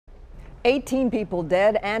18 people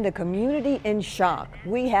dead and a community in shock.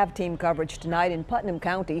 We have team coverage tonight in Putnam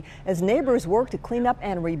County as neighbors work to clean up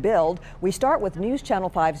and rebuild. We start with News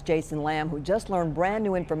Channel 5's Jason Lamb, who just learned brand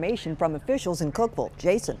new information from officials in Cookeville.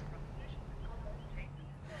 Jason.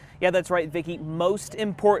 Yeah, that's right, Vicki. Most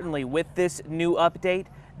importantly, with this new update,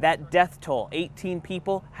 that death toll, 18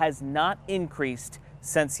 people, has not increased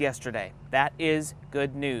since yesterday. That is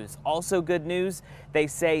good news. Also good news, they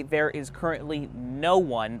say there is currently no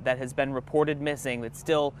one that has been reported missing that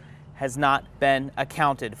still has not been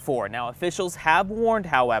accounted for. Now, officials have warned,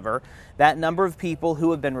 however, that number of people who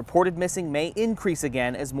have been reported missing may increase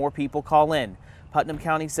again as more people call in. Putnam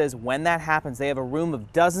County says when that happens, they have a room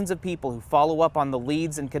of dozens of people who follow up on the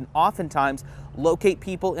leads and can oftentimes locate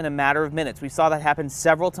people in a matter of minutes. We saw that happen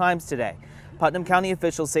several times today. Putnam County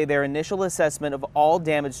officials say their initial assessment of all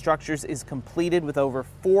damaged structures is completed, with over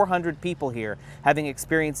 400 people here having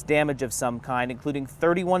experienced damage of some kind, including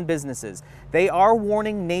 31 businesses. They are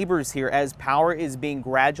warning neighbors here as power is being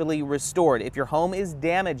gradually restored. If your home is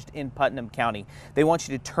damaged in Putnam County, they want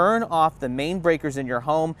you to turn off the main breakers in your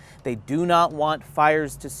home. They do not want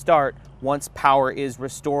fires to start once power is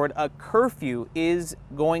restored. A curfew is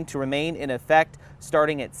going to remain in effect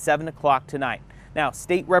starting at 7 o'clock tonight. Now,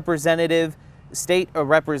 State Representative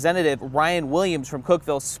Ryan Williams from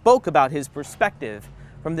Cookeville spoke about his perspective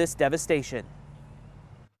from this devastation.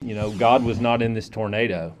 You know, God was not in this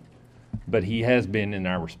tornado, but he has been in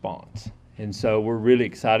our response. And so we're really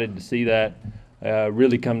excited to see that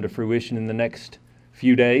really come to fruition in the next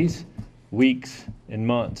few days, weeks, and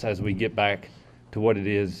months as we get back to what it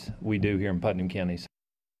is we do here in Putnam County.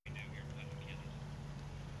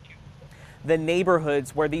 The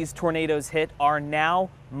neighborhoods where these tornadoes hit are now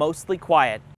mostly quiet.